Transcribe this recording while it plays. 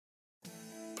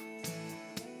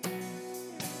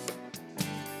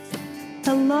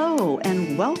Hello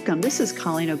and welcome. This is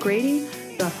Colleen O'Grady,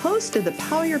 the host of the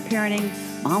Power Your Parenting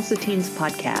Moms to Teens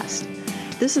podcast.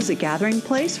 This is a gathering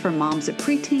place for moms of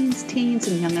preteens, teens,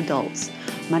 and young adults.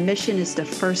 My mission is to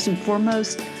first and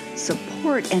foremost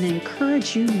support and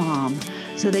encourage you, mom,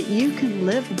 so that you can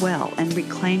live well and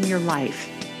reclaim your life.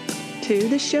 Two,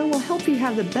 the show will help you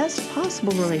have the best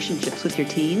possible relationships with your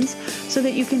teens so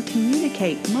that you can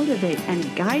communicate, motivate,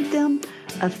 and guide them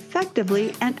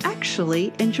effectively and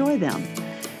actually enjoy them.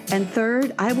 And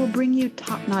third, I will bring you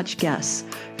top-notch guests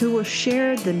who will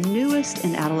share the newest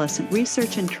in adolescent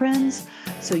research and trends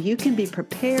so you can be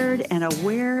prepared and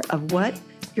aware of what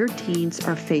your teens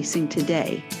are facing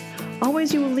today.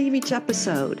 Always, you will leave each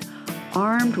episode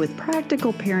armed with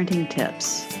practical parenting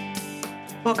tips.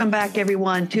 Welcome back,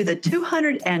 everyone, to the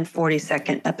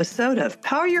 242nd episode of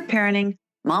Power Your Parenting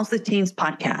Moms to Teens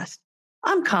podcast.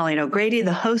 I'm Colleen O'Grady,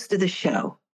 the host of the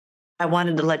show. I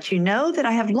wanted to let you know that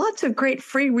I have lots of great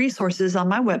free resources on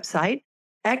my website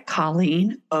at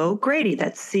Colleen O'Grady.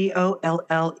 That's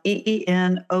COLLEENOGRADY.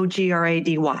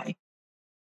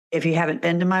 If you haven't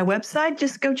been to my website,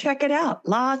 just go check it out.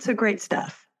 Lots of great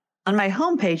stuff. On my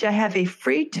homepage, I have a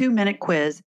free 2-minute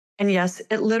quiz. And yes,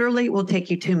 it literally will take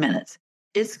you 2 minutes.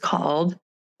 It's called,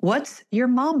 What's Your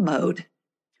Mom Mode?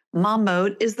 Mom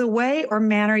mode is the way or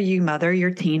manner you mother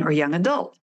your teen or young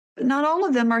adult. But not all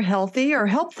of them are healthy or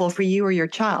helpful for you or your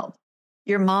child.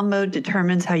 Your mom mode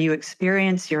determines how you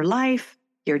experience your life,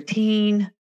 your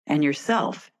teen, and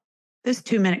yourself. This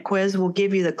 2-minute quiz will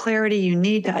give you the clarity you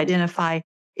need to identify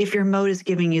if your mode is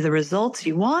giving you the results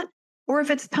you want or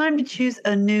if it's time to choose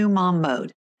a new mom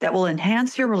mode that will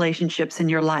enhance your relationships in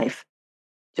your life.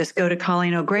 Just go to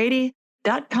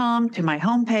ColleenO'Grady.com to my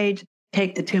homepage,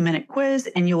 take the 2-minute quiz,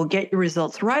 and you will get your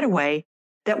results right away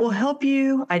that will help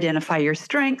you identify your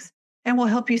strengths and will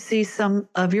help you see some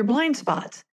of your blind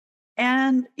spots.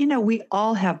 And, we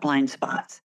all have blind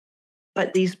spots,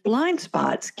 but these blind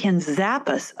spots can zap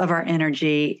us of our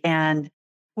energy and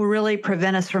will really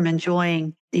prevent us from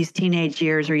enjoying these teenage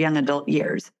years or young adult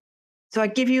years. So I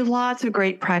give you lots of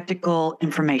great practical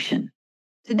information.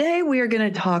 Today, we are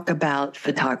going to talk about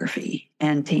photography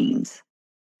and teens.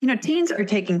 Teens are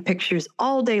taking pictures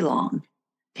all day long.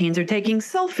 Teens are taking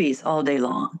selfies all day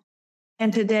long.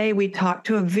 And today we talk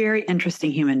to a very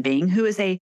interesting human being who is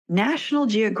a National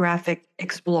Geographic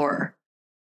explorer.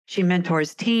 She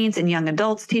mentors teens and young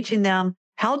adults, teaching them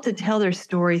how to tell their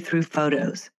story through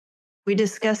photos. We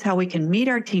discuss how we can meet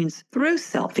our teens through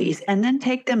selfies and then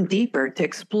take them deeper to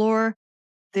explore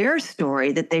their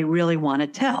story that they really want to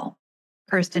tell.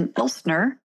 Kirsten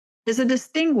Elsner is a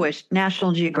distinguished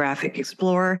National Geographic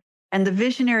explorer and the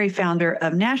visionary founder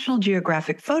of National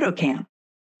Geographic Photo Camp,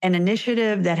 an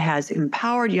initiative that has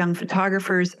empowered young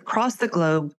photographers across the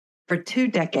globe for 2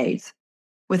 decades.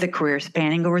 With a career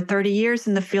spanning over 30 years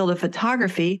in the field of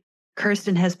photography,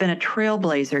 Kirsten has been a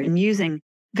trailblazer in using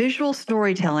visual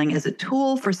storytelling as a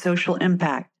tool for social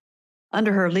impact.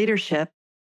 Under her leadership,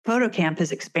 Photo Camp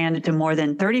has expanded to more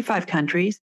than 35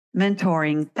 countries,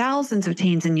 mentoring thousands of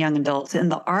teens and young adults in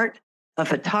the art of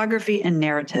photography and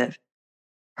narrative.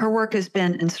 Her work has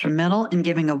been instrumental in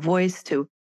giving a voice to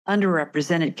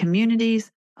underrepresented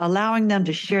communities, allowing them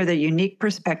to share their unique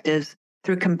perspectives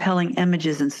through compelling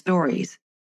images and stories.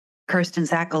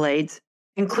 Kirsten's accolades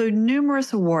include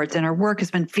numerous awards, and her work has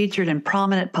been featured in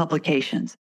prominent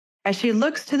publications. As she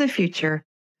looks to the future,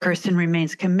 Kirsten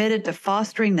remains committed to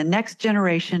fostering the next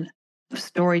generation of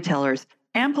storytellers,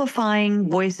 amplifying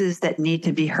voices that need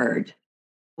to be heard.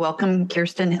 Welcome,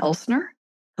 Kirsten Elsner.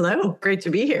 Hello, great to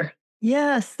be here.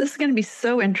 Yes, this is going to be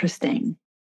so interesting.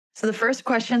 So the first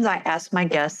questions I ask my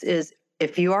guests is,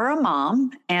 if you are a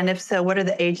mom, and if so, what are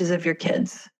the ages of your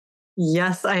kids?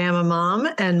 Yes, I am a mom,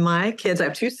 and my kids, I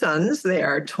have 2 sons. They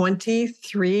are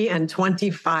 23 and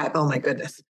 25. Oh my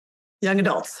goodness. Young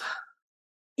adults.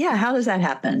 Yeah, how does that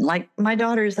happen? Like my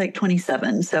daughter is like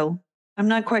 27, so I'm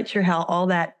not quite sure how all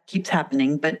that keeps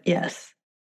happening, but yes.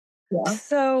 Yeah.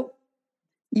 So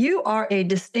you are a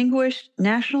distinguished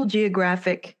National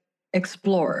Geographic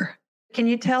explorer. Can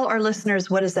you tell our listeners,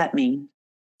 what does that mean?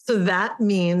 So that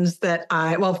means that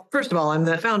first of all, I'm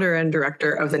the founder and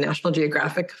director of the National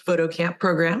Geographic Photo Camp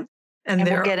program. And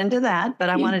we'll get into that, but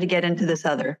I wanted to get into this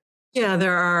other. Yeah,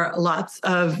 there are lots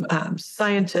of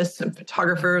scientists and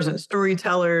photographers and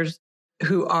storytellers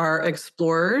who are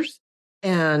explorers.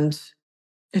 And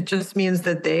it just means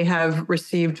that they have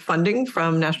received funding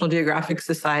from National Geographic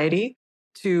Society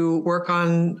to work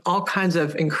on all kinds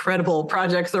of incredible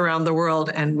projects around the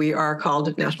world. And we are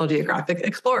called National Geographic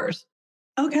Explorers.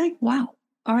 Okay. Wow.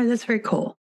 All right. That's very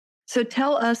cool. So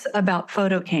tell us about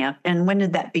Photo Camp and when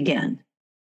did that begin?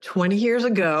 20 years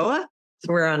ago,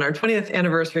 So we're on our 20th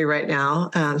anniversary right now.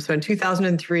 So in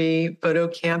 2003, Photo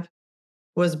Camp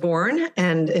was born,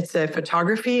 and it's a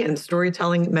photography and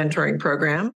storytelling mentoring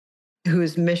program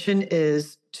whose mission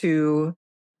is to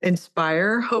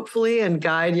inspire, hopefully, and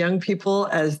guide young people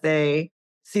as they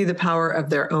see the power of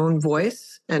their own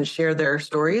voice and share their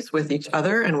stories with each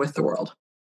other and with the world.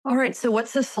 All right. So,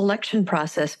 what's the selection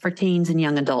process for teens and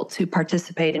young adults who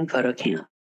participate in Photo Camp?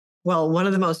 Well, one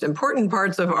of the most important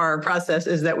parts of our process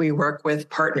is that we work with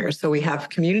partners. So we have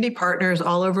community partners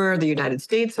all over the United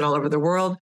States and all over the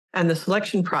world. And the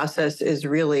selection process is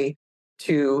really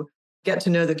to get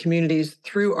to know the communities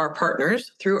through our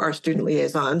partners, through our student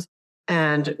liaisons.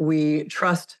 And we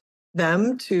trust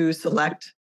them to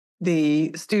select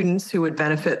the students who would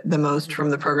benefit the most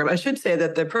from the program. I should say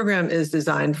that the program is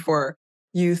designed for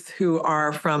youth who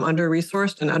are from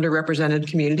under-resourced and underrepresented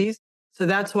communities. So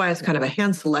that's why it's kind of a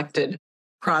hand-selected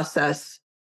process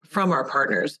from our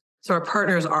partners. So our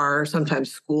partners are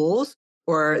sometimes schools,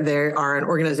 or they are an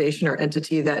organization or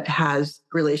entity that has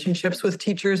relationships with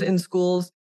teachers in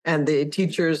schools, and the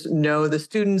teachers know the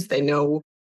students. They know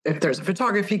if there's a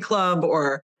photography club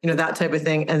or that type of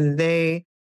thing, and they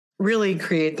really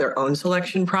create their own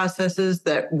selection processes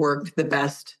that work the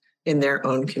best in their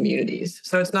own communities.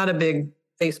 So it's not a big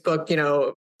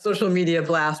Facebook, social media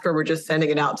blast where we're just sending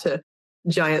it out to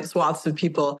giant swaths of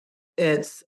people.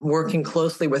 It's working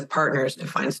closely with partners to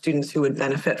find students who would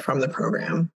benefit from the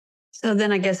program. So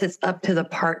then I guess it's up to the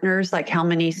partners, like how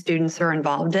many students are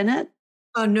involved in it?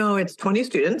 No, it's 20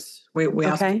 students. We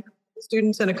ask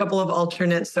students and a couple of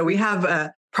alternates. So we have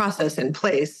a process in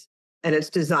place, and it's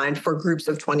designed for groups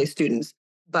of 20 students.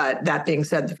 But that being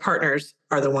said, the partners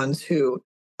are the ones who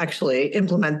actually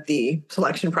implement the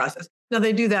selection process. Now,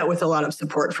 they do that with a lot of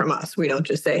support from us. We don't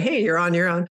just say, hey, you're on your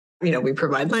own. We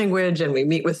provide language and we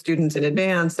meet with students in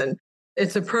advance. And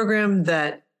it's a program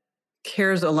that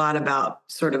cares a lot about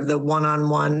sort of the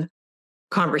one-on-one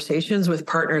conversations with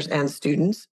partners and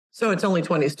students. So it's only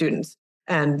 20 students.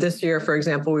 And this year, for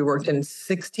example, we worked in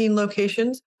 16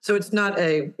 locations. So it's not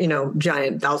a,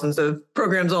 giant thousands of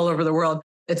programs all over the world.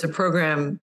 It's a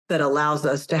program that allows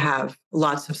us to have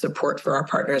lots of support for our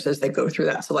partners as they go through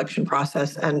that selection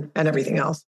process and everything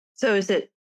else. So is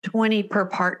it 20 per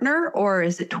partner, or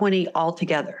is it 20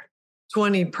 altogether?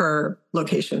 20 per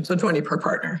location. So 20 per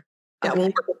partner. Yeah, we'll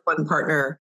work with one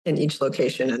partner in each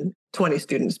location and 20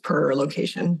 students per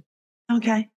location.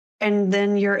 Okay. And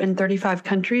then you're in 35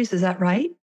 countries, is that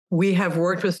right? We have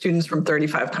worked with students from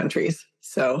 35 countries.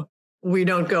 So we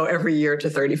don't go every year to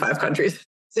 35 countries.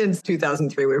 Since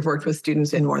 2003, we've worked with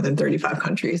students in more than 35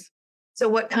 countries. So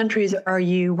what countries are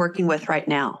you working with right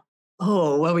now?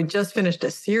 Oh, well, we just finished a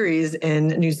series in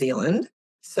New Zealand.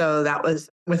 So that was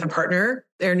with a partner.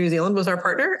 Air New Zealand was our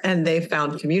partner, and they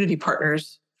found community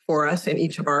partners for us in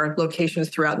each of our locations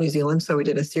throughout New Zealand. So we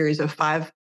did a series of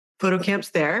 5 photo camps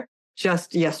there.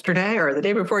 Just yesterday, or the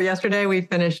day before yesterday, we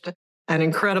finished an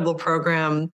incredible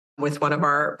program with one of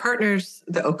our partners,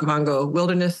 the Okavango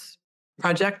Wilderness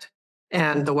Project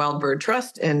and the Wild Bird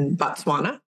Trust in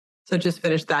Botswana. So just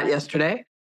finished that yesterday.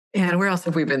 And where else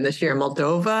have we been this year?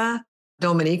 Moldova,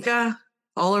 Dominica,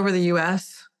 all over the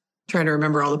US. Trying to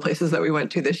remember all the places that we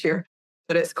went to this year.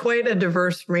 But it's quite a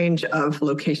diverse range of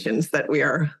locations that we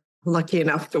are lucky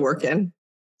enough to work in.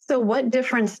 So what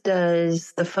difference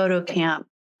does the photo camp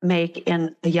make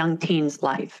in a young teen's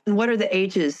life? And what are the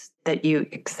ages that you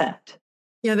accept?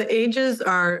 Yeah, the ages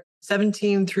are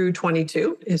 17 through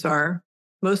 22 is our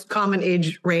most common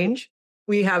age range.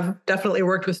 We have definitely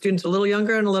worked with students a little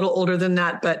younger and a little older than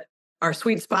that, but our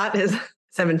sweet spot is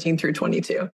 17 through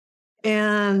 22.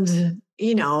 And,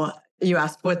 you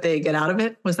asked what they get out of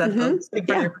it. Was that the big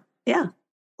part? Yeah.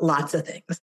 Lots of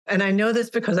things. And I know this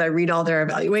because I read all their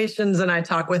evaluations and I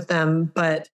talk with them.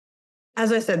 But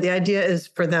as I said, the idea is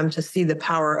for them to see the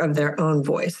power of their own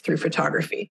voice through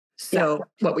photography. So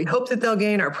what we hope that they'll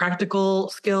gain are practical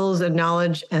skills and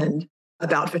knowledge and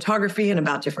about photography and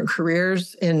about different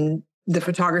careers in the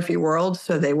photography world.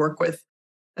 So they work with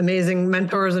amazing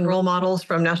mentors and role models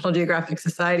from National Geographic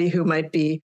Society who might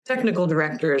be technical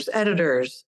directors,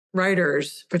 editors,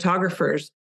 writers,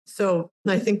 photographers. So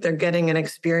I think they're getting an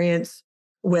experience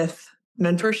with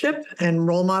mentorship and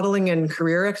role modeling and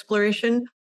career exploration.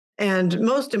 And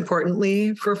most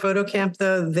importantly, for Photo Camp,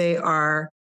 though, they are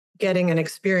getting an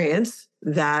experience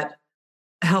that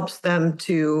helps them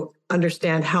to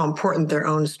understand how important their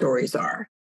own stories are.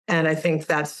 And I think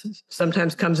that's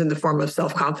sometimes comes in the form of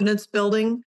self-confidence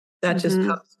building. That just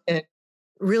comes in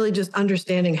really just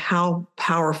understanding how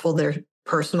powerful their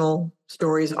personal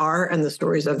stories are and the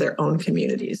stories of their own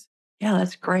communities. Yeah,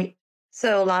 that's great.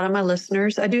 So a lot of my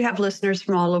listeners, I do have listeners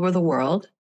from all over the world,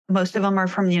 most of them are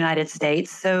from the United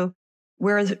States. So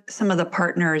where are some of the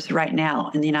partners right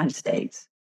now in the United States?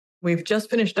 We've just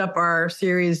finished up our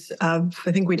series of,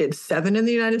 I think we did 7 in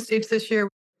the United States this year.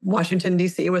 Washington,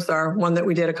 D.C. was our one that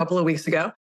we did a couple of weeks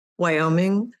ago.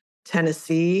 Wyoming,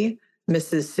 Tennessee,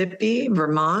 Mississippi,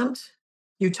 Vermont,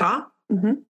 Utah,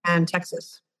 and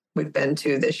Texas we've been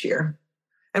to this year.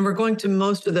 And we're going to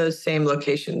most of those same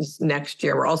locations next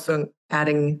year. We're also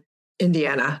adding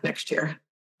Indiana next year.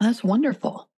 That's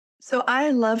wonderful. So I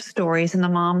love stories, and the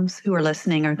moms who are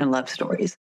listening are going to love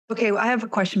stories. Okay, well, I have a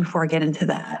question before I get into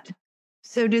that.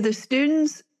 So do the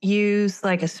students use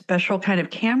like a special kind of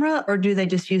camera, or do they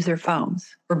just use their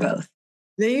phones, or both?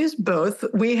 They use both.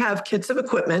 We have kits of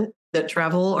equipment that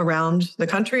travel around the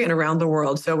country and around the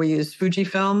world. So we use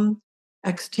Fujifilm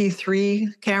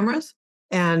X-T3 cameras,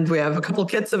 and we have a couple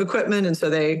kits of equipment. And so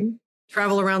they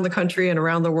travel around the country and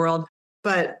around the world.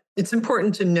 But it's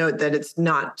important to note that it's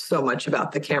not so much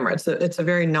about the camera. It's a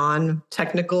very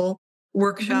non-technical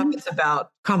workshop. It's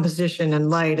about composition and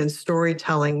light and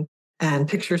storytelling and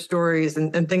picture stories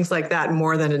and things like that,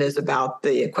 more than it is about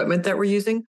the equipment that we're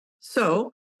using.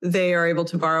 So they are able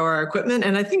to borrow our equipment.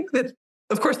 And I think that,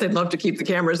 of course, they'd love to keep the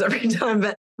cameras every time,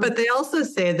 but they also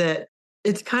say that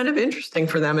it's kind of interesting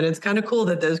for them. And it's kind of cool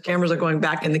that those cameras are going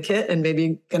back in the kit and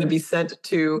maybe going to be sent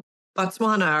to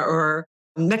Botswana or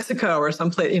Mexico or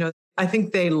someplace. I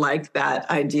think they like that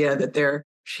idea that they're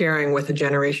sharing with a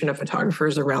generation of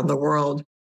photographers around the world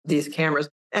these cameras.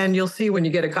 And you'll see when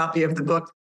you get a copy of the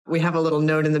book, we have a little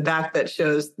note in the back that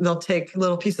shows they'll take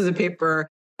little pieces of paper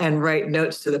and write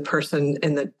notes to the person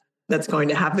that's going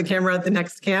to have the camera at the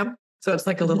next camp. So it's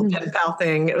like a little pen pal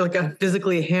thing, like a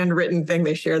physically handwritten thing.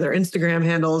 They share their Instagram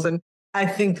handles. And I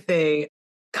think they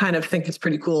kind of think it's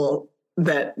pretty cool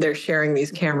that they're sharing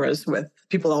these cameras with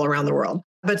people all around the world.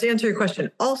 But to answer your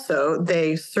question, also,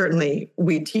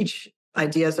 we teach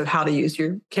ideas of how to use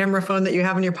your camera phone that you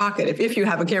have in your pocket. If you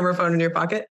have a camera phone in your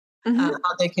pocket, how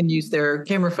they can use their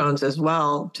camera phones as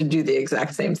well to do the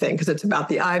exact same thing, because it's about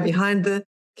the eye behind the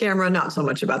camera, not so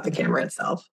much about the camera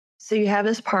itself. So you have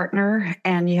this partner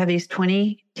and you have these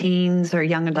 20 teens or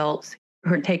young adults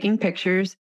who are taking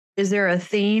pictures. Is there a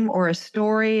theme or a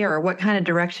story, or what kind of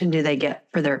direction do they get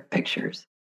for their pictures?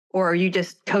 Or you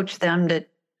just coach them to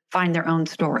find their own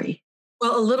story?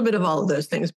 Well, a little bit of all of those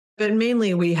things, but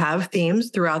mainly we have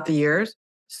themes throughout the years.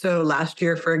 So last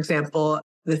year, for example,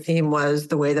 the theme was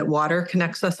the way that water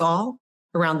connects us all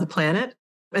around the planet.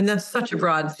 And that's such a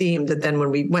broad theme that then when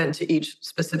we went to each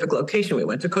specific location, we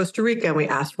went to Costa Rica and we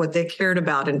asked what they cared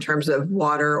about in terms of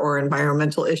water or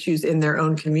environmental issues in their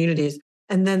own communities.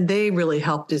 And then they really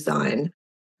helped design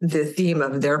the theme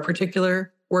of their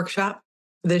particular workshop.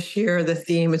 This year, the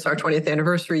theme, it's our 20th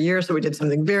anniversary year. So we did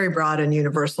something very broad and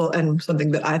universal, and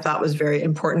something that I thought was very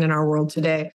important in our world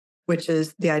today, which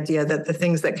is the idea that the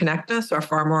things that connect us are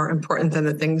far more important than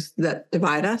the things that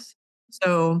divide us.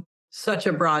 So such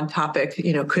a broad topic,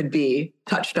 could be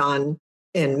touched on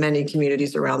in many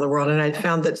communities around the world. And I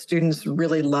found that students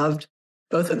really loved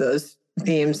both of those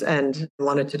themes and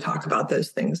wanted to talk about those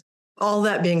things. All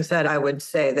that being said, I would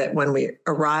say that when we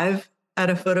arrive at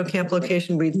a photo camp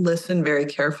location, we listen very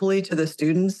carefully to the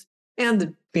students and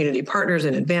the community partners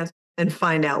in advance and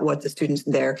find out what the students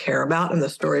there care about and the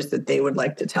stories that they would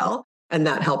like to tell. And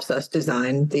that helps us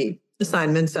design the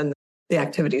assignments and the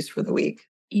activities for the week.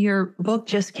 Your book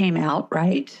just came out,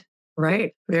 right?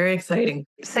 Right. Very exciting.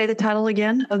 Say the title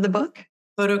again of the book.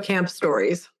 Photo Camp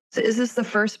Stories. So is this the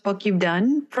first book you've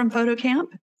done from Photo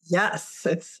Camp? Yes.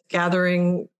 It's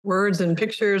gathering words and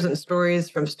pictures and stories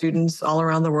from students all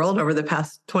around the world over the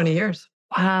past 20 years.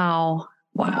 Wow.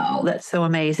 That's so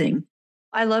amazing.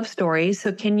 I love stories.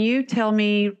 So can you tell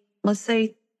me, let's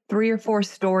say 3 or 4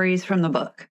 stories from the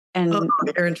book? And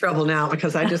you're in trouble now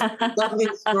because I just love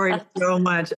these stories so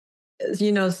much.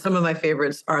 Some of my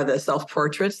favorites are the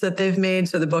self-portraits that they've made.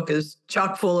 So the book is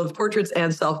chock full of portraits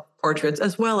and self-portraits,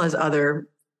 as well as other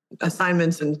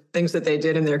assignments and things that they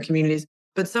did in their communities.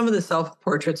 But some of the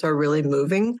self-portraits are really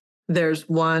moving. There's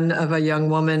one of a young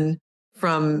woman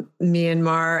from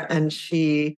Myanmar, and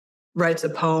she writes a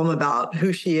poem about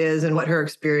who she is and what her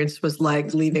experience was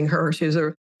like leaving her.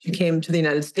 She came to the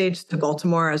United States, to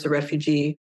Baltimore as a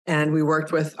refugee, and we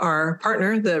worked with our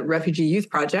partner, the Refugee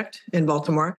Youth Project in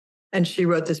Baltimore. And she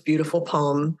wrote this beautiful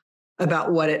poem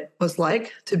about what it was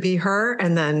like to be her,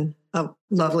 and then a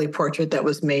lovely portrait that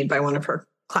was made by one of her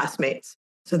classmates.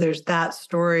 So there's that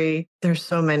story. There's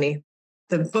so many.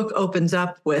 The book opens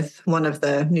up with one of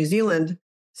the New Zealand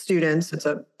students. It's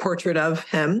a portrait of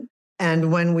him.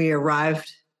 And when we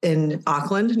arrived in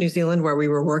Auckland, New Zealand, where we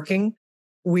were working,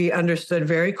 we understood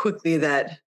very quickly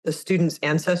that the students'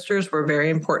 ancestors were very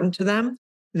important to them.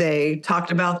 They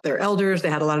talked about their elders. They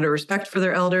had a lot of respect for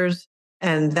their elders,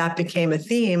 and that became a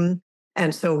theme.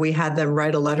 And so we had them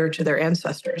write a letter to their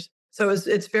ancestors. So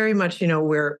it's very much,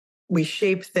 where we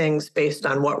shape things based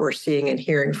on what we're seeing and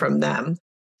hearing from them.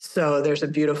 So there's a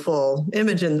beautiful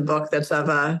image in the book that's of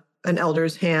an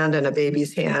elder's hand and a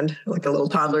baby's hand, like a little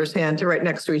toddler's hand, right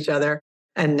next to each other.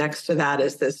 And next to that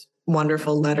is this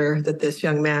wonderful letter that this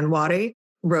young man, Wari,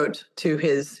 wrote to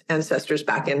his ancestors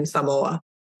back in Samoa.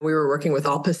 We were working with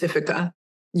All Pacifica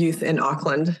youth in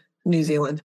Auckland, New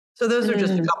Zealand. So those are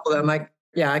just a couple of them.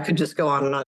 I could just go on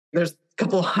and on. There's a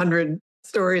couple hundred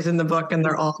stories in the book, and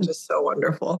they're all just so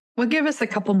wonderful. Well, give us a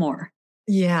couple more.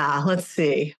 Yeah, let's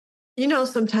see.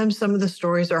 Sometimes some of the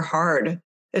stories are hard.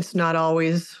 It's not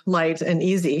always light and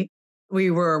easy. We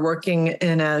were working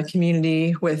in a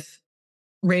community with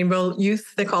rainbow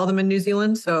youth, they call them in New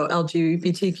Zealand, so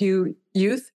LGBTQ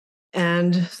youth.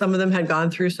 And some of them had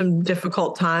gone through some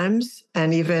difficult times,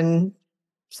 and even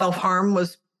self-harm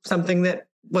was something that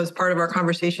was part of our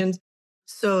conversations.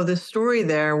 So the story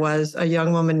there was a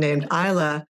young woman named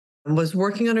Isla was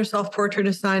working on her self-portrait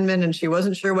assignment, and she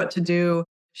wasn't sure what to do.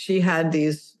 She had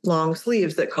these long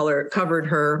sleeves that covered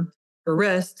her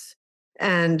wrists.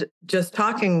 And just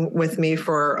talking with me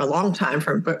for a long time,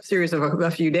 for a series of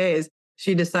a few days,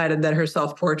 she decided that her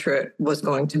self-portrait was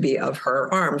going to be of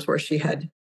her arms, where she had,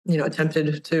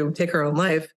 attempted to take her own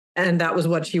life. And that was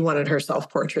what she wanted her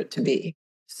self-portrait to be.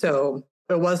 So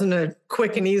it wasn't a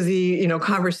quick and easy,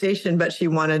 conversation, but she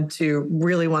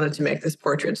really wanted to make this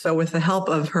portrait. So with the help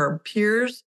of her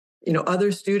peers,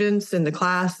 other students in the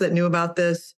class that knew about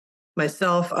this,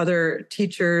 myself, other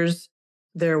teachers,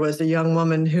 there was a young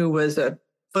woman who was a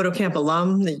photo camp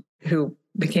alum who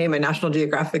became a National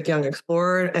Geographic Young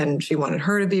Explorer, and she wanted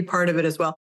her to be part of it as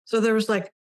well. So there was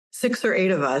like 6 or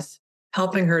 8 of us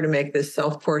helping her to make this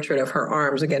self-portrait of her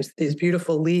arms against these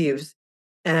beautiful leaves.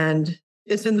 And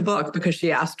it's in the book because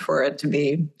she asked for it to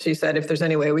be. She said, if there's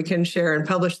any way we can share and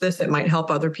publish this, it might help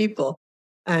other people.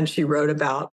 And she wrote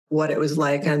about what it was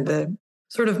like and the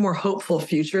sort of more hopeful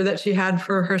future that she had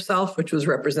for herself, which was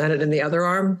represented in the other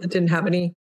arm that didn't have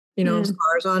any,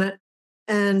 scars on it.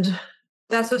 And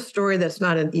that's a story that's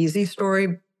not an easy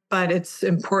story, but it's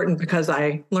important because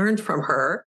I learned from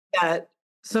her that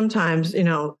sometimes,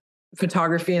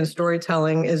 photography and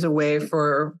storytelling is a way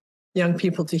for young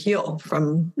people to heal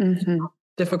from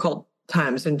difficult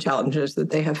times and challenges that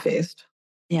they have faced.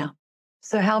 Yeah.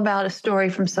 So how about a story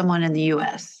from someone in the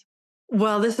U.S.?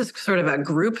 Well, this is sort of a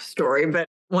group story, but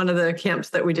one of the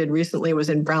camps that we did recently was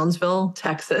in Brownsville,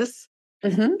 Texas.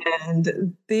 And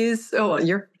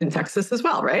you're in Texas as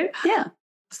well, right? Yeah.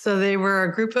 So they were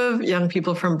a group of young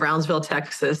people from Brownsville,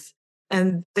 Texas,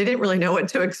 and they didn't really know what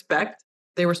to expect.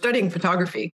 They were studying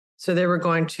photography. So they were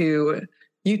going to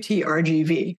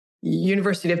UTRGV,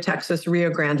 University of Texas, Rio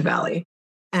Grande Valley.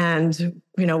 And,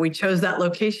 we chose that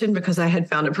location because I had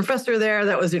found a professor there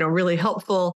that was, really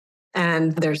helpful.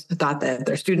 And there's thought that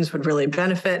their students would really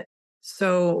benefit.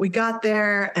 So we got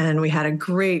there and we had a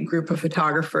great group of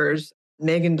photographers,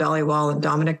 Megan Dollywall and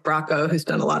Dominic Bracco, who's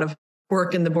done a lot of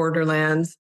work in the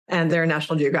borderlands, and they're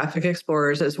National Geographic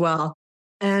explorers as well.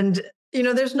 And,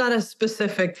 there's not a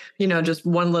specific, just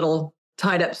one little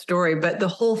tied up story, but the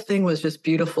whole thing was just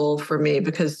beautiful for me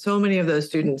because so many of those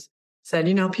students said,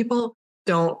 people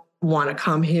don't want to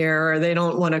come here, or they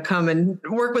don't want to come and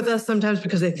work with us sometimes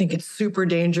because they think it's super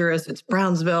dangerous. It's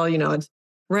Brownsville, it's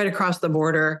right across the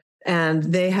border. And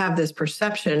they have this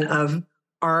perception of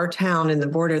our town in the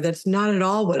border that's not at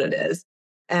all what it is.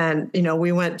 And,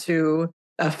 we went to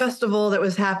a festival that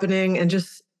was happening and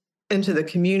just into the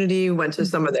community, went to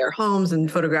some of their homes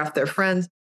and photographed their friends.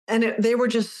 And they were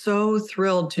just so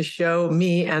thrilled to show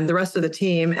me and the rest of the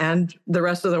team and the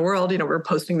rest of the world, we're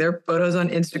posting their photos on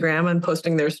Instagram and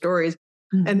posting their stories.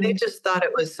 And they just thought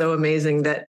it was so amazing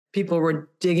that people were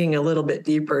digging a little bit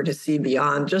deeper to see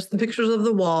beyond just the pictures of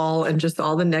the wall and just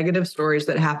all the negative stories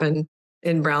that happen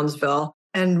in Brownsville.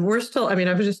 And we're still, I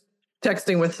was just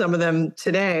texting with some of them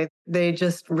today. They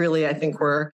just really, I think,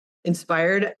 were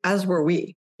inspired, as were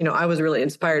we. I was really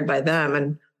inspired by them.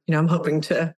 And, I'm hoping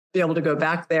to be able to go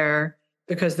back there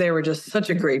because they were just such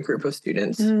a great group of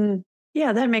students.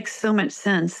 Yeah, that makes so much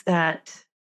sense that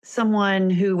someone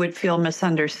who would feel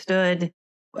misunderstood,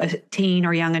 a teen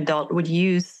or young adult, would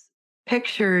use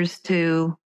pictures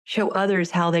to show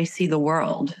others how they see the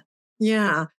world.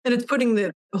 Yeah. And it's putting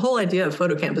the whole idea of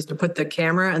PhotoCamp is to put the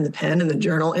camera and the pen and the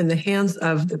journal in the hands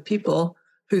of the people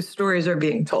whose stories are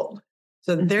being told.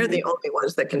 So they're the only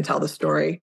ones that can tell the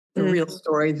story, the real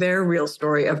story, their real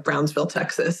story of Brownsville,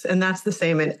 Texas. And that's the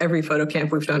same in every photo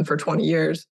camp we've done for 20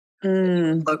 years.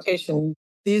 Location,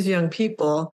 these young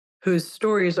people whose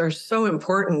stories are so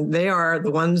important. They are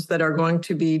the ones that are going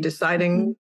to be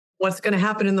deciding what's going to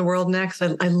happen in the world next.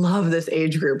 I love this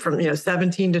age group from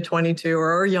 17 to 22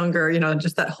 or younger,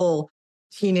 just that whole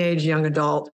teenage young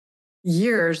adult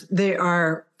years. They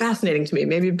are fascinating to me,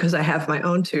 maybe because I have my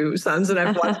own two sons that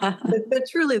I've watched. But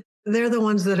truly, they're the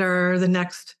ones that are the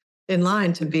next in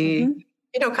line to be,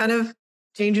 kind of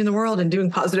changing the world and doing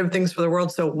positive things for the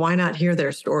world. So why not hear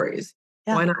their stories?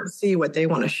 Yeah. Why not see what they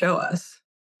want to show us?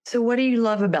 So what do you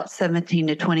love about 17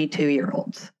 to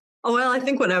 22-year-olds? Oh, well, I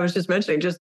think what I was just mentioning,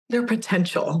 just their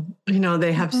potential.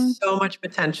 They have so much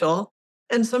potential.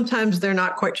 And sometimes they're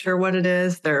not quite sure what it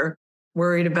is. They're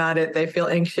worried about it. They feel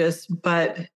anxious.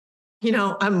 But,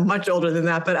 I'm much older than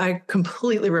that, but I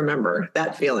completely remember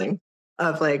that feeling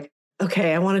of like,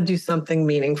 okay, I want to do something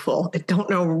meaningful. I don't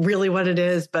know really what it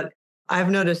is, but I've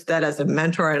noticed that as a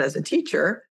mentor and as a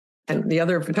teacher, and the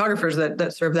other photographers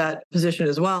that serve that position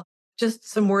as well, just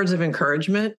some words of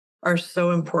encouragement are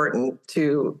so important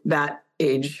to that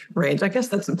age range. I guess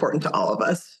that's important to all of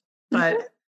us. But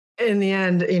in the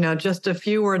end, just a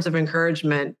few words of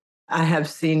encouragement, I have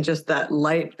seen just that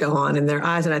light go on in their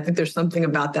eyes. And I think there's something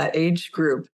about that age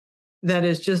group that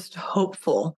is just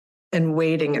hopeful and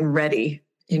waiting and ready,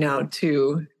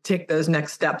 to take those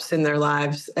next steps in their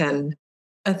lives. And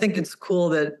I think it's cool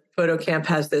that Photo Camp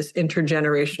has this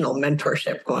intergenerational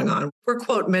mentorship going on. We're,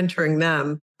 quote, mentoring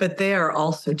them, but they are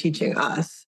also teaching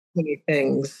us many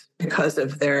things because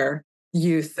of their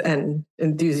youth and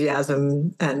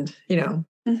enthusiasm and,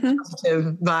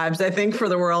 positive vibes, I think, for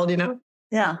the world,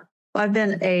 Yeah. Well, I've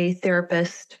been a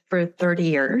therapist for 30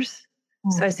 years.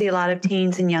 So I see a lot of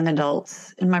teens and young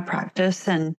adults in my practice,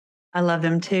 and I love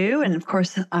them too. And of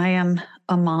course, I am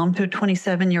a mom to a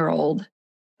 27-year-old.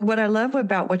 What I love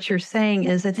about what you're saying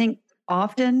is I think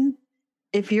often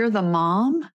if you're the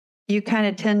mom, you kind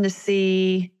of tend to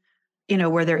see,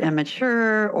 where they're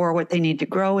immature or what they need to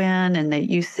grow in, and that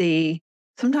you see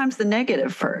sometimes the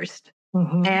negative first.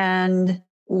 And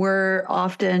we're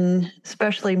often,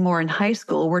 especially more in high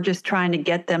school, we're just trying to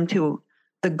get them to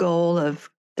the goal of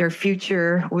their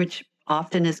future, which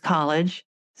often is college.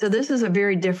 So this is a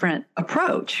very different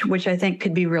approach, which I think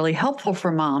could be really helpful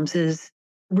for moms, is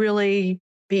really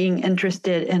being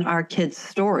interested in our kids'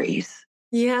 stories.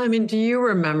 Yeah. I mean, do you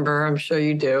remember, I'm sure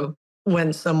you do,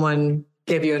 when someone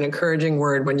gave you an encouraging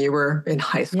word when you were in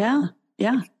high school? Yeah.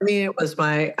 Yeah. For me, it was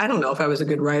I don't know if I was a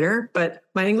good writer, but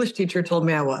my English teacher told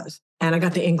me I was. And I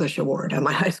got the English award at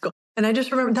my high school. And I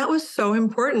just remember that was so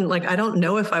important. Like, I don't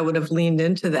know if I would have leaned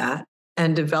into that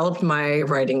and developed my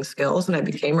writing skills. And I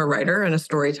became a writer and a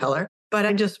storyteller. But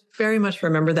I just very much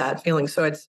remember that feeling. So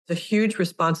it's a huge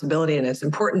responsibility. And it's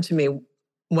important to me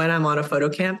when I'm on a photo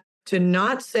camp to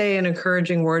not say an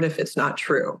encouraging word if it's not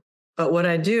true. But what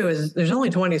I do is there's only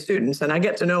 20 students and I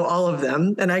get to know all of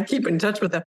them and I keep in touch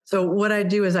with them. So what I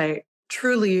do is I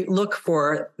truly look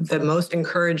for the most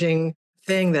encouraging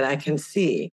thing that I can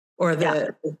see, or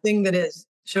the thing that is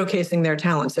showcasing their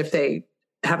talents. If they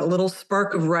have a little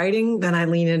spark of writing, then I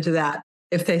lean into that.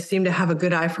 If they seem to have a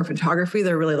good eye for photography,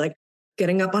 they're really like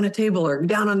getting up on a table or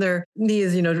down on their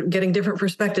knees, getting different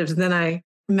perspectives, then I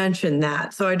mention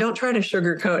that. So I don't try to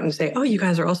sugarcoat and say, oh, you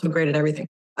guys are also great at everything.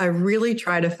 I really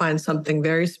try to find something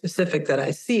very specific that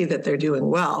I see that they're doing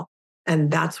well.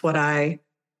 And that's what I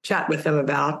chat with them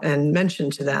about and mention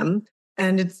to them.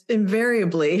 And it's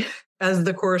invariably, as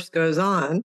the course goes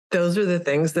on, those are the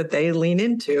things that they lean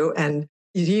into. And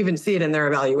you even see it in their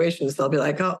evaluations. They'll be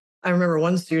like, oh, I remember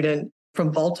one student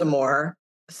from Baltimore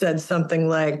said something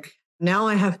like, now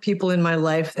I have people in my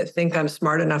life that think I'm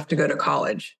smart enough to go to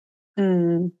college.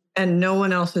 And no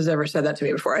one else has ever said that to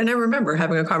me before. And I remember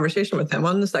having a conversation with him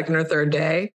on the second or third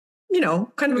day,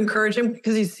 kind of encourage him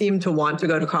because he seemed to want to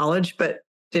go to college, but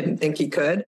didn't think he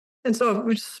could. And so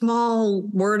a small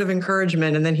word of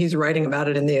encouragement, and then he's writing about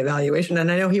it in the evaluation.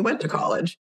 And I know he went to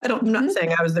college. I'm not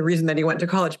saying I was the reason that he went to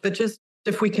college, but just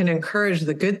if we can encourage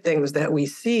the good things that we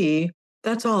see,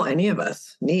 that's all any of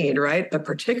us need, right? But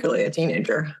particularly a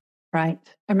teenager. Right.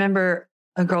 I remember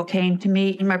a girl came to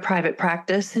me in my private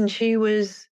practice and she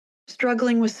was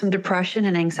struggling with some depression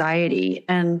and anxiety.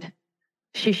 And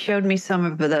she showed me some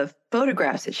of the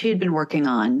photographs that she had been working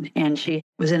on. And she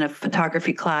was in a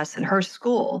photography class at her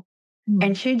school.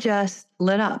 And she just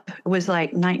lit up. It was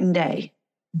like night and day.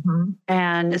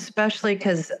 And especially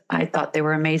because I thought they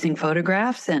were amazing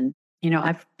photographs. And,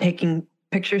 I've taken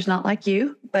pictures not like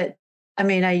you, but I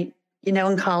mean,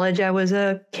 in college, I was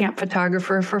a camp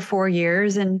photographer for 4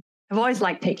 years and I've always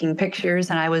liked taking pictures,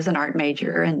 and I was an art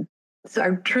major. And so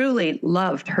I truly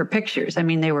loved her pictures. I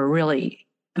mean, they were really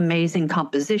amazing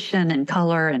composition and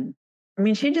color. And I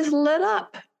mean, she just lit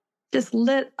up.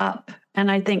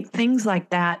 And I think things like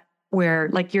that, where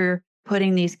like you're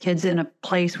putting these kids in a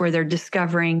place where they're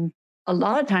discovering a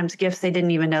lot of times gifts they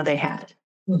didn't even know they had.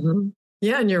 Mm-hmm.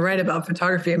 Yeah, and you're right about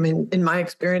photography. I mean, in my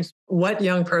experience, what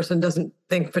young person doesn't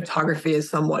think photography is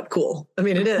somewhat cool? I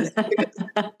mean, it is.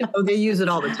 Because, they use it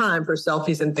all the time for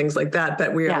selfies and things like that,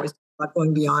 but we're Yeah. always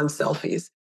going beyond selfies.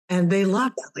 And they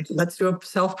love that. Like, let's do a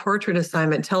self-portrait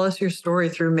assignment. Tell us your story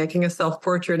through making a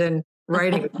self-portrait and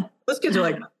writing. Those kids are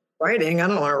like, writing? I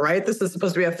don't want to write. This is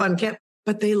supposed to be a fun camp.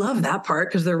 But they love that part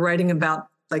because they're writing about,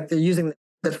 like, they're using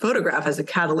the photograph as a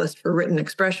catalyst for written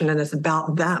expression, and it's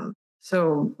about them.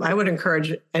 So I would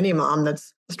encourage any mom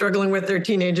that's struggling with their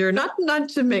teenager, not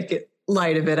to make it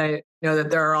light of it. I know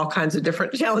that there are all kinds of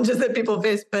different challenges that people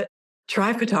face, but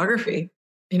try photography.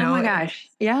 Oh my gosh.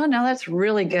 Yeah, no, that's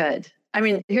really good. I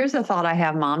mean, here's a thought I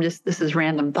have, Mom. Just this is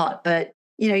random thought, but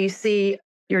you see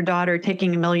your daughter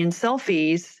taking a million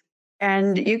selfies,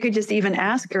 and you could just even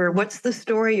ask her, what's the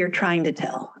story you're trying to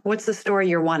tell? What's the story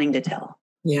you're wanting to tell?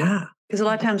 Yeah. Because a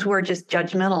lot of times we're just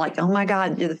judgmental, like, oh my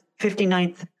God, you're the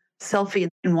 59th selfie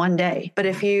in one day. But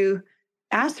if you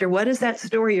ask her, what is that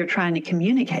story you're trying to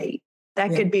communicate?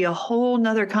 That could be a whole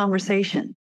nother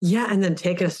conversation. Yeah. And then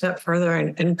take it a step further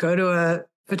and go to a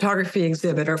photography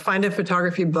exhibit or find a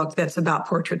photography book that's about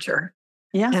portraiture.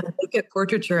 Yeah. And look at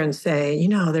portraiture and say,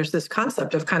 there's this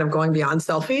concept of kind of going beyond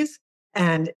selfies.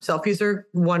 And selfies are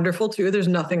wonderful too. There's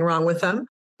nothing wrong with them.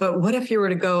 But what if you were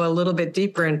to go a little bit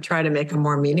deeper and try to make a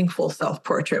more meaningful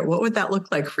self-portrait? What would that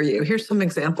look like for you? Here's some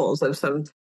examples of some,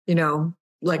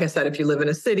 like I said, if you live in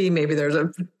a city, maybe there's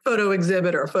a photo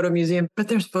exhibit or a photo museum, but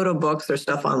there's photo books or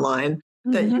stuff online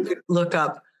that you could look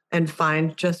up and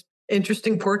find just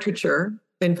interesting portraiture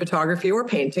in photography or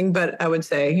painting. But I would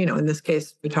say, in this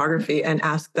case, photography, and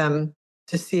ask them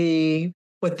to see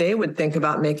what they would think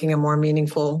about making a more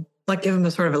meaningful, like give them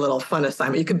a sort of a little fun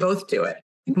assignment. You could both do it.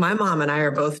 My mom and I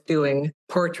are both doing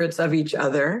portraits of each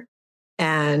other,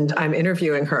 and I'm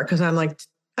interviewing her because I'm like,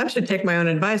 I should take my own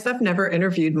advice. I've never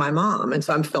interviewed my mom. And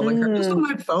so I'm filming her just on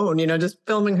my phone, just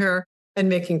filming her and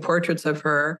making portraits of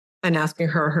her and asking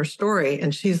her story.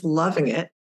 And she's loving it.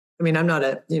 I mean, I'm not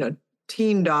a,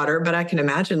 teen daughter, but I can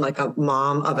imagine like a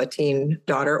mom of a teen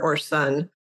daughter or son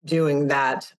doing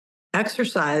that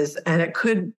exercise. And it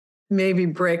could maybe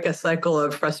break a cycle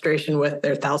of frustration with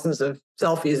their thousands of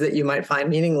selfies that you might find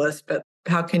meaningless. But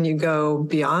how can you go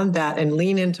beyond that and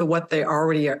lean into what they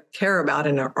already care about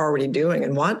and are already doing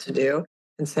and want to do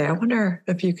and say, I wonder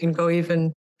if you can go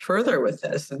even further with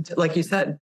this. And like you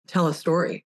said, tell a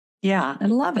story. Yeah, I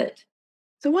love it.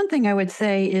 So one thing I would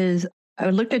say is I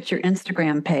looked at your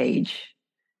Instagram page,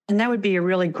 and that would be a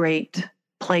really great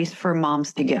place for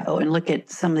moms to go and look at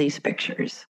some of these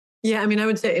pictures. Yeah, I mean, I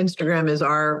would say Instagram is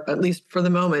our, at least for the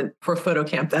moment, for Photo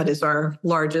Camp, that is our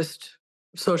largest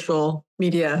social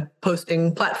media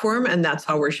posting platform. And that's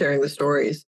how we're sharing the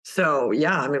stories. So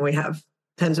yeah, I mean, we have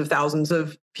tens of thousands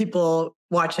of people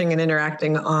watching and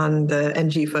interacting on the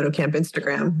NG Photo Camp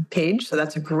Instagram page. So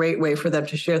that's a great way for them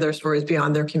to share their stories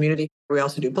beyond their community. We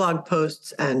also do blog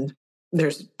posts, and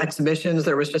there's exhibitions.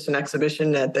 There was just an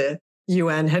exhibition at the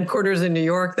UN headquarters in New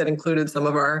York that included some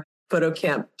of our Photo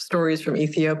Camp stories from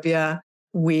Ethiopia.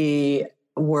 We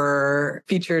were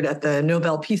featured at the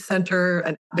Nobel Peace Center,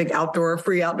 a big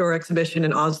free outdoor exhibition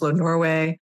in Oslo,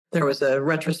 Norway. There was a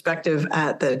retrospective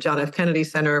at the John F. Kennedy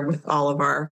Center with all of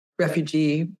our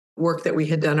refugee work that we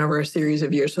had done over a series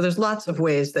of years. So there's lots of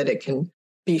ways that it can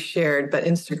be shared, but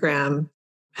Instagram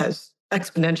has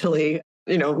exponentially,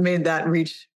 made that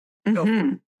reach.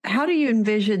 How do you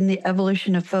envision the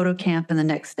evolution of Photo Camp in the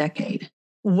next decade?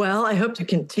 Well, I hope to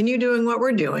continue doing what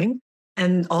we're doing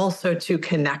and also to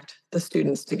connect the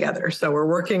students together. So we're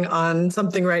working on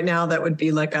something right now that would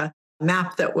be like a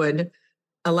map that would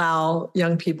allow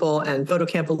young people and Photo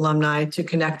Camp alumni to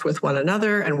connect with one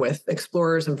another and with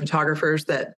explorers and photographers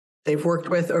that they've worked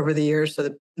with over the years. So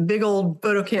the big old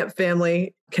Photo Camp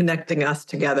family connecting us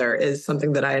together is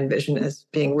something that I envision as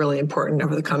being really important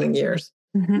over the coming years.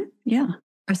 Yeah.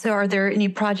 So are there any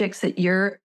projects that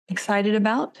you're excited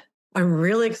about? I'm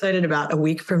really excited about a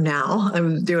week from now.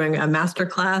 I'm doing a master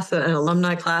class, an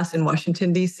alumni class in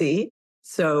Washington, D.C.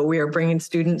 So we are bringing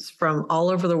students from all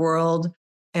over the world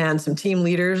and some team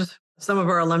leaders. Some of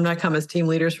our alumni come as team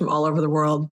leaders from all over the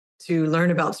world to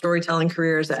learn about storytelling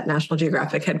careers at National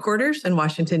Geographic headquarters in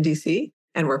Washington, D.C.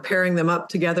 And we're pairing them up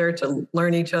together to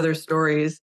learn each other's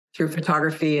stories through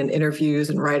photography and interviews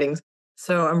and writings.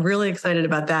 So I'm really excited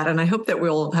about that. And I hope that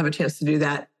we'll have a chance to do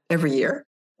that every year.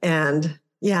 And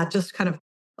yeah, just kind of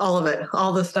all of it,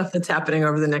 all the stuff that's happening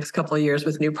over the next couple of years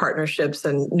with new partnerships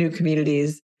and new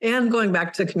communities and going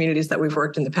back to communities that we've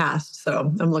worked in the past.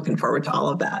 So I'm looking forward to all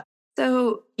of that.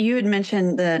 So you had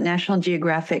mentioned the National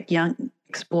Geographic Young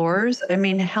Explorers. I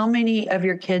mean, how many of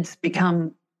your kids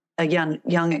become a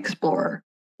young explorer?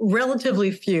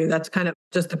 Relatively few. That's kind of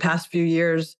just the past few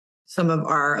years. Some of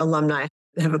our alumni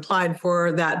have applied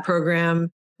for that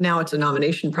program. Now it's a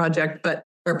nomination project,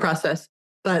 or process.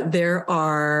 But there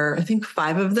are, I think,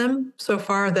 5 of them so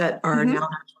far that are now National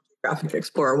Geographic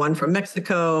Explorer. One from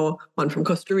Mexico, one from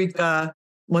Costa Rica,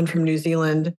 one from New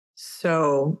Zealand.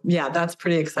 So yeah, that's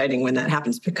pretty exciting when that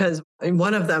happens, because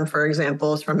one of them, for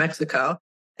example, is from Mexico,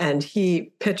 and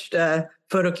he pitched a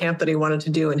photo camp that he wanted to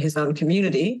do in his own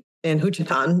community in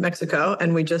Juchitán, Mexico.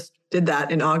 And we just did that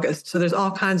in August. So there's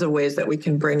all kinds of ways that we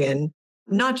can bring in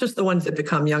not just the ones that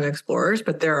become young explorers,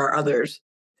 but there are others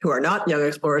who are not young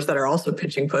explorers that are also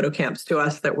pitching photo camps to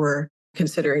us that we're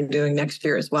considering doing next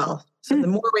year as well. So the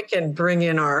more we can bring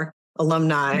in our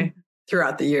alumni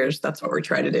throughout the years, that's what we're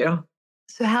trying to do.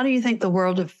 So how do you think the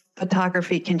world of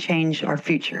photography can change our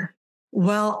future?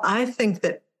 Well, I think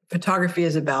that photography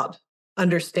is about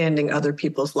understanding other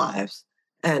people's lives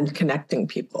and connecting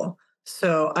people.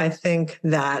 So I think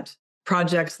that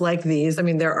projects like these, I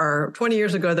mean, 20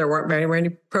 years ago, there weren't very many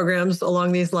programs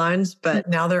along these lines, but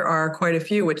now there are quite a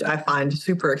few, which I find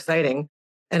super exciting.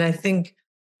 And I think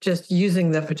just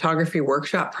using the photography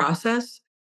workshop process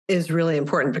is really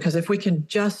important, because if we can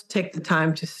just take the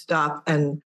time to stop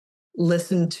and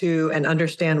listen to and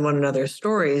understand one another's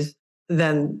stories,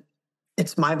 then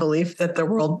it's my belief that the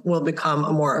world will become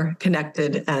a more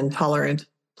connected and tolerant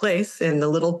place in the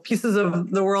little pieces of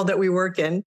the world that we work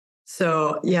in.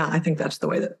 So yeah, I think that's the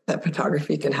way that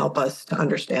photography can help us to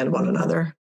understand one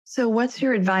another. So what's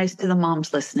your advice to the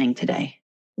moms listening today?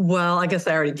 Well, I guess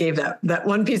I already gave that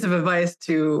one piece of advice,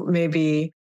 to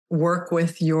maybe work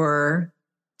with your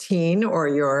teen or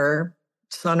your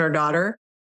son or daughter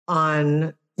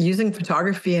on using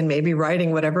photography and maybe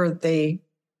writing whatever they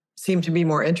seem to be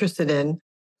more interested in,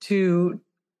 to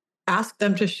ask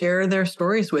them to share their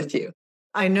stories with you.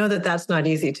 I know that that's not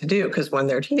easy to do, because when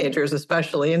they're teenagers,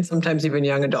 especially, and sometimes even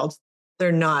young adults,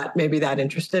 they're not maybe that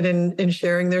interested in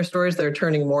sharing their stories. They're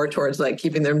turning more towards like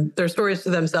keeping their stories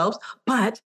to themselves.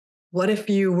 But what if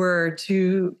you were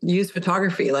to use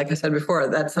photography? Like I said before,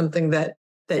 that's something that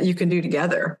you can do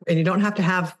together. And you don't have to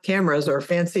have cameras or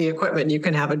fancy equipment. You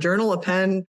can have a journal, a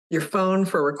pen, your phone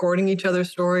for recording each other's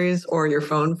stories, or your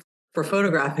phone for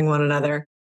photographing one another.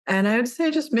 And I would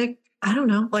say just make a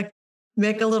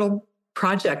little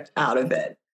project out of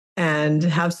it and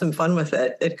have some fun with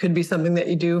it. It could be something that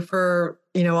you do for,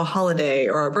 a holiday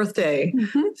or a birthday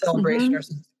celebration or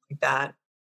something like that.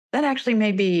 That actually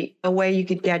may be a way you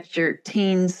could get your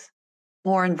teens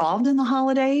more involved in the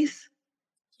holidays.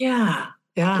 Yeah.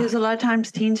 Yeah. Because a lot of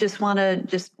times teens just want to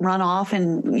just run off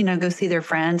and, go see their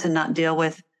friends and not deal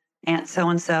with Aunt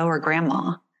so-and-so or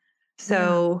grandma.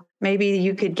 So maybe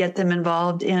you could get them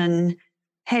involved in,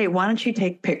 hey, why don't you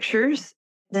take pictures?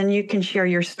 Then you can share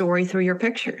your story through your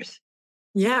pictures.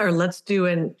 Yeah, or let's do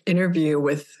an interview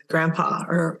with grandpa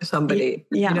or somebody.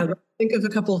 Yeah. Think of a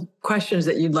couple questions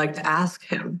that you'd like to ask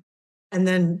him, and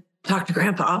then talk to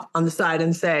grandpa on the side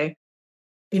and say,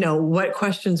 what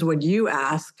questions would you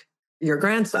ask your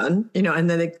grandson? And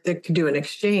then they could do an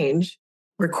exchange,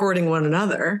 recording one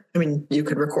another. I mean, you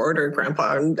could record, or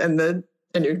grandpa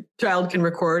and your child can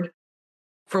record.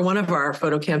 For one of our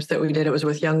photo camps that we did, it was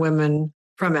with young women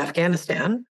from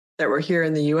Afghanistan that were here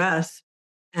in the US.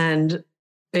 And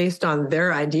based on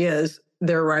their ideas,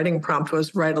 their writing prompt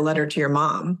was write a letter to your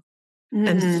mom.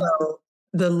 And so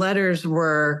the letters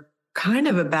were kind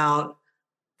of about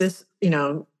this,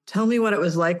 tell me what it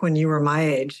was like when you were my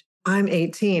age. I'm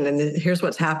 18 and here's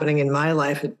what's happening in my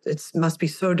life. It must be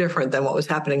so different than what was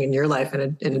happening in your life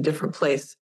in a different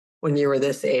place when you were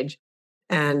this age.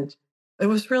 And it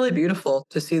was really beautiful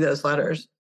to see those letters.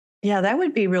 Yeah, that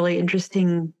would be really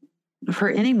interesting for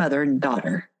any mother and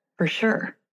daughter, for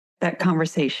sure, that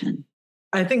conversation.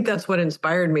 I think that's what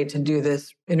inspired me to do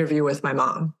this interview with my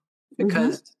mom,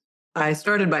 because I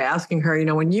started by asking her,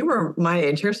 when you were my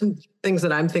age, here's some things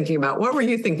that I'm thinking about. What were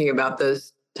you thinking about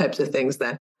those types of things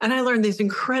then? And I learned these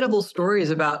incredible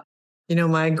stories about,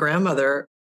 my grandmother,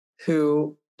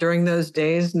 who during those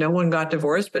days, no one got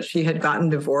divorced, but she had gotten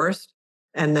divorced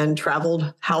and then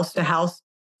traveled house to house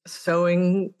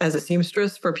sewing as a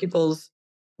seamstress for people's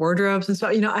wardrobes and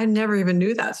stuff. I never even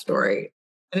knew that story.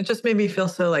 And it just made me feel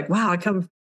so like, wow,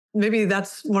 maybe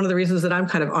that's one of the reasons that I'm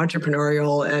kind of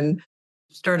entrepreneurial and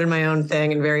started my own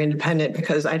thing and very independent,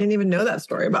 because I didn't even know that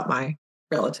story about my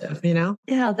relative,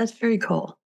 Yeah, that's very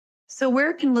cool. So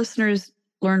where can listeners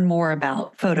learn more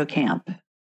about Photo Camp?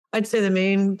 I'd say the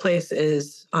main place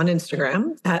is on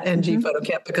Instagram at NG Photo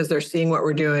Camp, because they're seeing what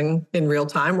we're doing in real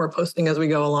time. We're posting as we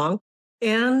go along.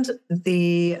 And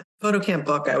the Photo Camp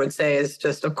book, I would say, is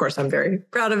just, of course, I'm very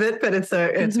proud of it, but it's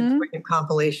a great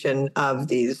compilation of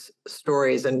these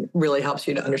stories and really helps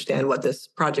you to understand what this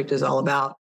project is all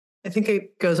about. I think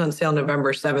it goes on sale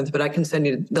November 7th, but I can send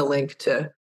you the link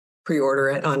to pre-order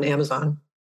it on Amazon.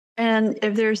 And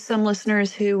if there's some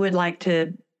listeners who would like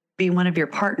to be one of your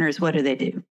partners, what do they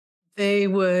do? They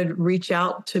would reach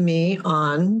out to me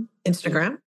on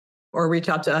Instagram or reach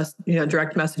out to us,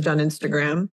 direct message on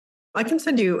Instagram. I can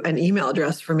send you an email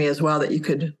address for me as well that you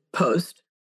could post.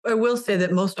 I will say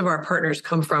that most of our partners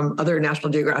come from other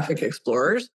National Geographic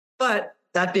explorers. But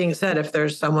that being said, if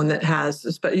there's someone that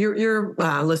has, but your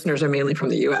listeners are mainly from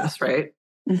the US, right?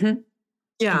 Mm-hmm.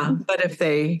 Yeah. But if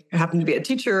they happen to be a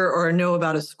teacher or know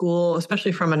about a school,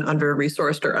 especially from an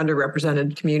under-resourced or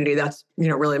underrepresented community, that's,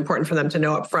 really important for them to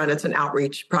know up front. It's an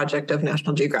outreach project of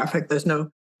National Geographic. There's no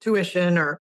tuition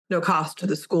or no cost to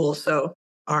the school. So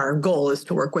our goal is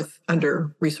to work with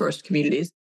under-resourced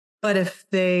communities. But if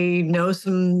they know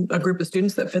a group of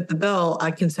students that fit the bill, I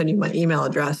can send you my email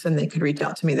address and they could reach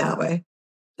out to me that way.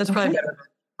 That's probably better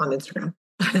on Instagram.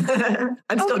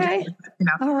 I'm still doing it.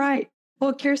 All right.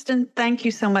 Well, Kirsten, thank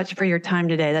you so much for your time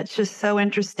today. That's just so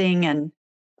interesting and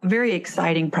a very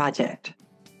exciting project.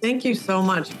 Thank you so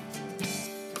much.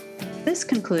 This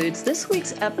concludes this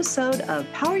week's episode of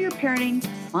Power Your Parenting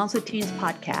Moms with Teens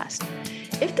podcast.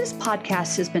 If this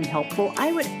podcast has been helpful,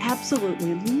 I would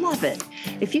absolutely love it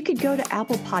if you could go to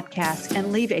Apple Podcasts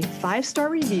and leave a 5-star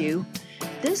review.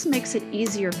 This makes it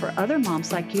easier for other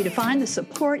moms like you to find the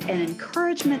support and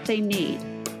encouragement they need.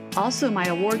 Also, my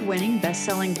award-winning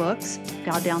best-selling books,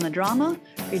 Dial Down the Drama,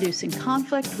 Reducing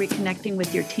Conflict, Reconnecting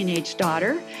with Your Teenage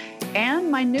Daughter,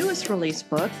 and my newest release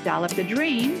book, Dial Up the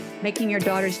Dream, Making Your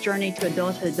Daughter's Journey to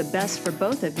Adulthood the Best for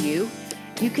Both of You.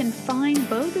 You can find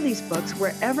both of these books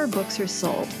wherever books are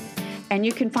sold. And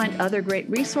you can find other great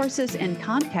resources and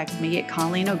contact me at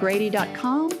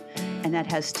ColleenO'Grady.com, and that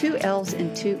has 2 L's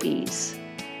and 2 E's.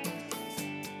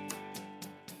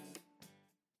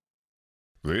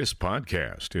 This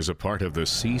podcast is a part of the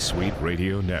C-Suite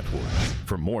Radio Network.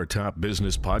 For more top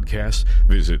business podcasts,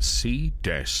 visit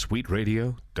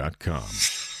c-suiteradio.com.